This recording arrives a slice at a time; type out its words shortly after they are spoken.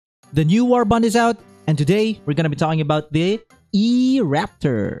The new Warband is out, and today we're gonna be talking about the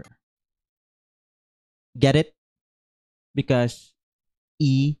ERUPTOR. Get it? Because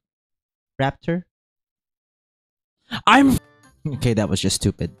E-Raptor? Okay, that was just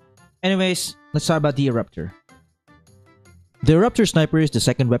stupid. Anyways, let's talk about the ERUPTOR. The ERUPTOR Sniper is the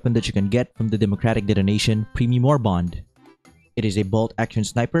second weapon that you can get from the Democratic Detonation Premium Warband. It is a bolt-action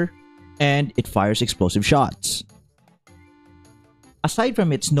sniper, and it fires explosive shots. Aside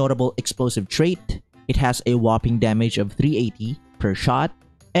from its notable explosive trait, it has a whopping damage of 380 per shot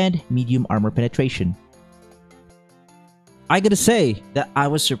and medium armor penetration. I gotta say that I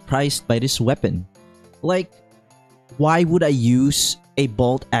was surprised by this weapon. Like, why would I use a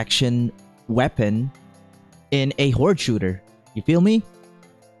bolt-action weapon in a horde shooter? You feel me?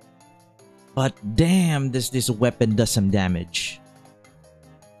 But damn, this weapon does some damage.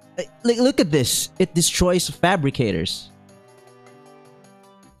 Like, look at this. It destroys fabricators.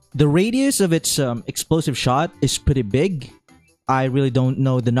 The radius of its explosive shot is pretty big. I really don't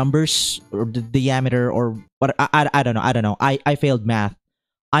know the numbers or the diameter or what. I don't know. I failed math.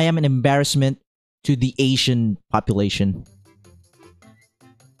 I am an embarrassment to the Asian population.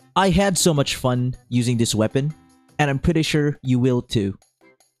 I had so much fun using this weapon, and I'm pretty sure you will too.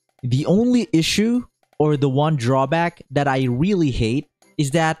 The only issue, or the one drawback that I really hate,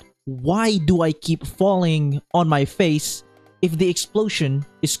 is that why do I keep falling on my face if the explosion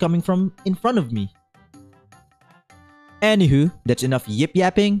is coming from in front of me? Anywho, that's enough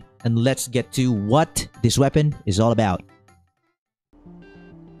yip-yapping, and let's get to what this weapon is all about.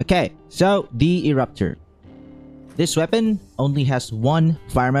 Okay, so the ERUPTOR. This weapon only has one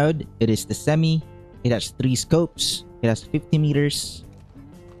fire mode. It is the semi. It has 3 scopes. It has 50 meters,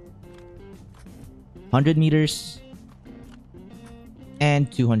 100 meters,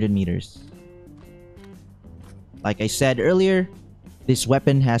 and 200 meters. Like I said earlier, this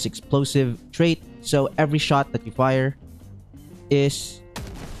weapon has explosive trait, so every shot that you fire is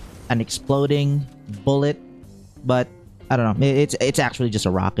an exploding bullet. But I don't know, it's actually just a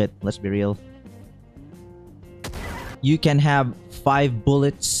rocket, let's be real. You can have 5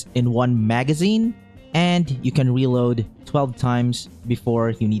 bullets in one magazine, and you can reload 12 times before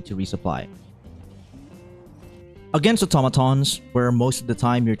you need to resupply. Against automatons, where most of the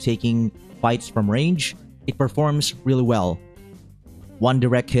time you're taking fights from range, it performs really well. One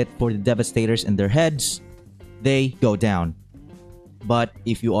direct hit for the devastators in their heads, they go down. But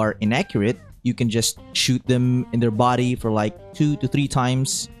if you are inaccurate, you can just shoot them in their body for like 2 to 3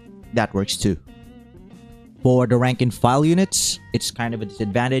 times. That works too. For the rank and file units, it's kind of a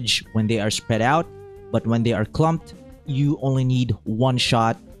disadvantage when they are spread out, but when they are clumped, you only need 1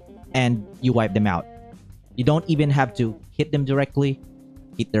 shot and you wipe them out. You don't even have to hit them directly,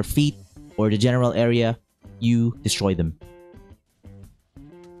 hit their feet or the general area, you destroy them.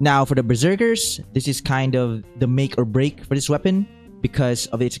 Now for the berserkers, this is kind of the make or break for this weapon because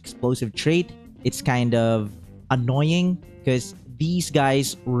of its explosive trait. It's kind of annoying because these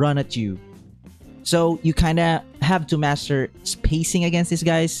guys run at you. So you kind of have to master spacing against these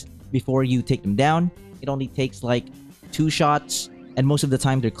guys before you take them down. It only takes like 2 shots, and most of the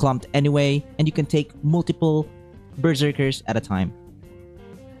time they're clumped anyway, and you can take multiple berserkers at a time.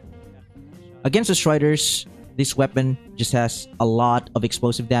 Against the striders, this weapon just has a lot of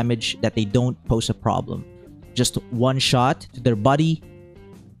explosive damage that they don't pose a problem. Just 1 shot to their body,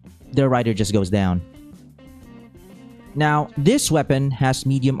 their rider just goes down. Now, this weapon has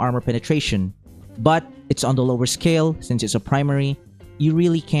medium armor penetration, but it's on the lower scale since it's a primary. You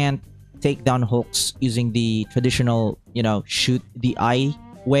really can't take down hulks using the traditional, shoot the eye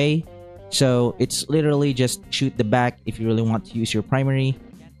way. So it's literally just shoot the back if you really want to use your primary,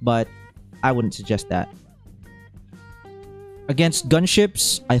 but I wouldn't suggest that. Against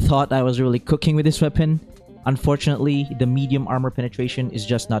gunships, I thought I was really cooking with this weapon. Unfortunately, the medium armor penetration is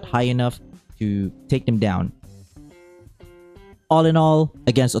just not high enough to take them down. All in all,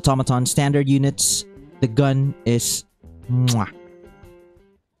 against automaton standard units, the gun is mwah.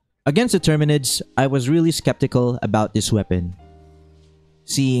 Against the Terminids, I was really skeptical about this weapon.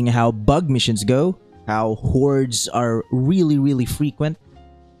 Seeing how bug missions go, how hordes are really frequent,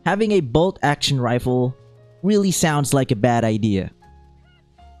 having a bolt-action rifle really sounds like a bad idea.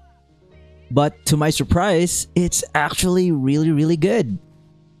 But to my surprise, it's actually really good.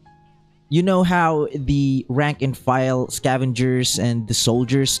 You know how the rank and file scavengers and the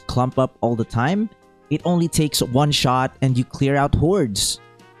soldiers clump up all the time? It only takes 1 shot and you clear out hordes.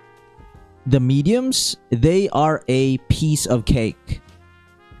 The mediums, they are a piece of cake.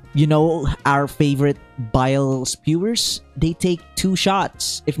 You know, our favorite bile spewers, they take 2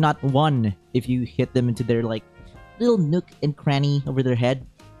 shots, if not 1, if you hit them into their like little nook and cranny over their head.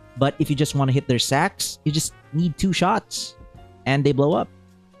 But if you just want to hit their sacks, you just need 2 shots. And they blow up.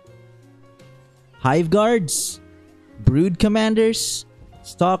 Hive Guards, Brood Commanders,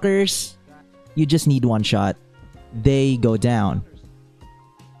 Stalkers, you just need 1 shot. They go down.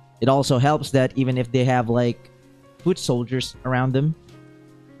 It also helps that even if they have like foot soldiers around them,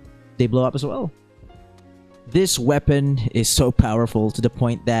 they blow up as well. This weapon is so powerful to the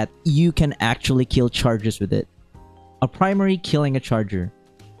point that you can actually kill chargers with it. A primary killing a charger.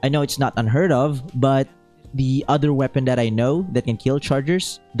 I know it's not unheard of, but the other weapon that I know that can kill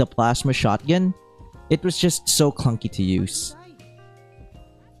chargers, the plasma shotgun, it was just so clunky to use.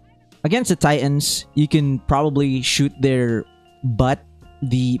 Against the Titans, you can probably shoot their butt,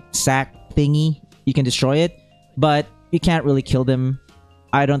 the sack thingy, you can destroy it, but you can't really kill them.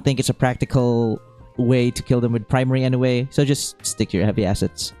 I don't think it's a practical way to kill them with primary anyway, so just stick to your heavy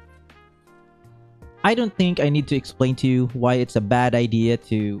assets. I don't think I need to explain to you why it's a bad idea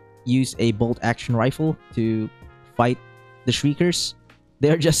to use a bolt action rifle to fight the Shriekers.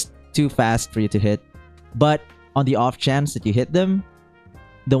 They're just too fast for you to hit. But on the off chance that you hit them,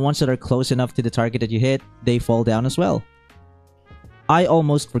 the ones that are close enough to the target that you hit, they fall down as well. I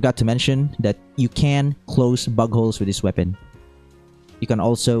almost forgot to mention that you can close bug holes with this weapon. You can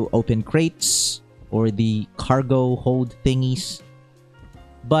also open crates or the cargo hold thingies.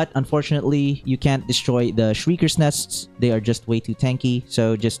 But unfortunately, you can't destroy the Shriekers' nests. They are just way too tanky,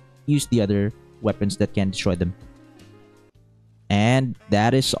 so just use the other weapons that can destroy them. And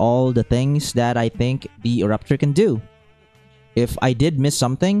that is all the things that I think the ERUPTOR can do. If I did miss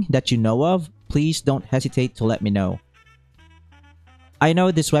something that you know of, please don't hesitate to let me know. I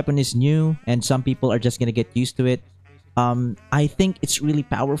know this weapon is new and some people are just gonna get used to it. I think it's really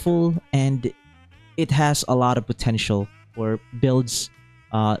powerful and it has a lot of potential for builds.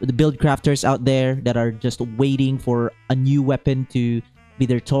 The build crafters out there that are just waiting for a new weapon to be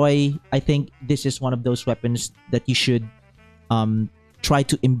their toy. I think this is one of those weapons that you should try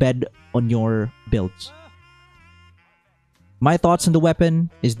to embed on your builds. My thoughts on the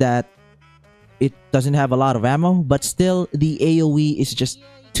weapon is that it doesn't have a lot of ammo, but still the AoE is just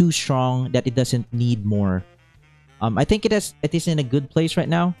too strong that it doesn't need more. I think it is in a good place right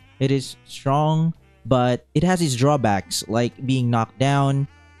now. It is strong, but it has its drawbacks, like being knocked down.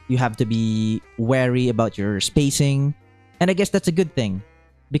 You have to be wary about your spacing. And I guess that's a good thing,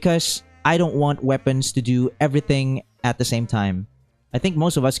 because I don't want weapons to do everything at the same time. I think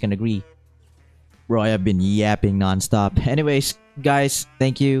most of us can agree. Bro, I've been yapping nonstop. Anyways, guys,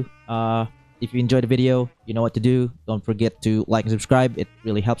 thank you. If you enjoyed the video, you know what to do. Don't forget to like and subscribe. It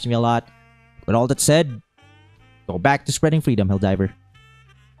really helps me a lot. With all that said, go back to spreading freedom, Helldiver.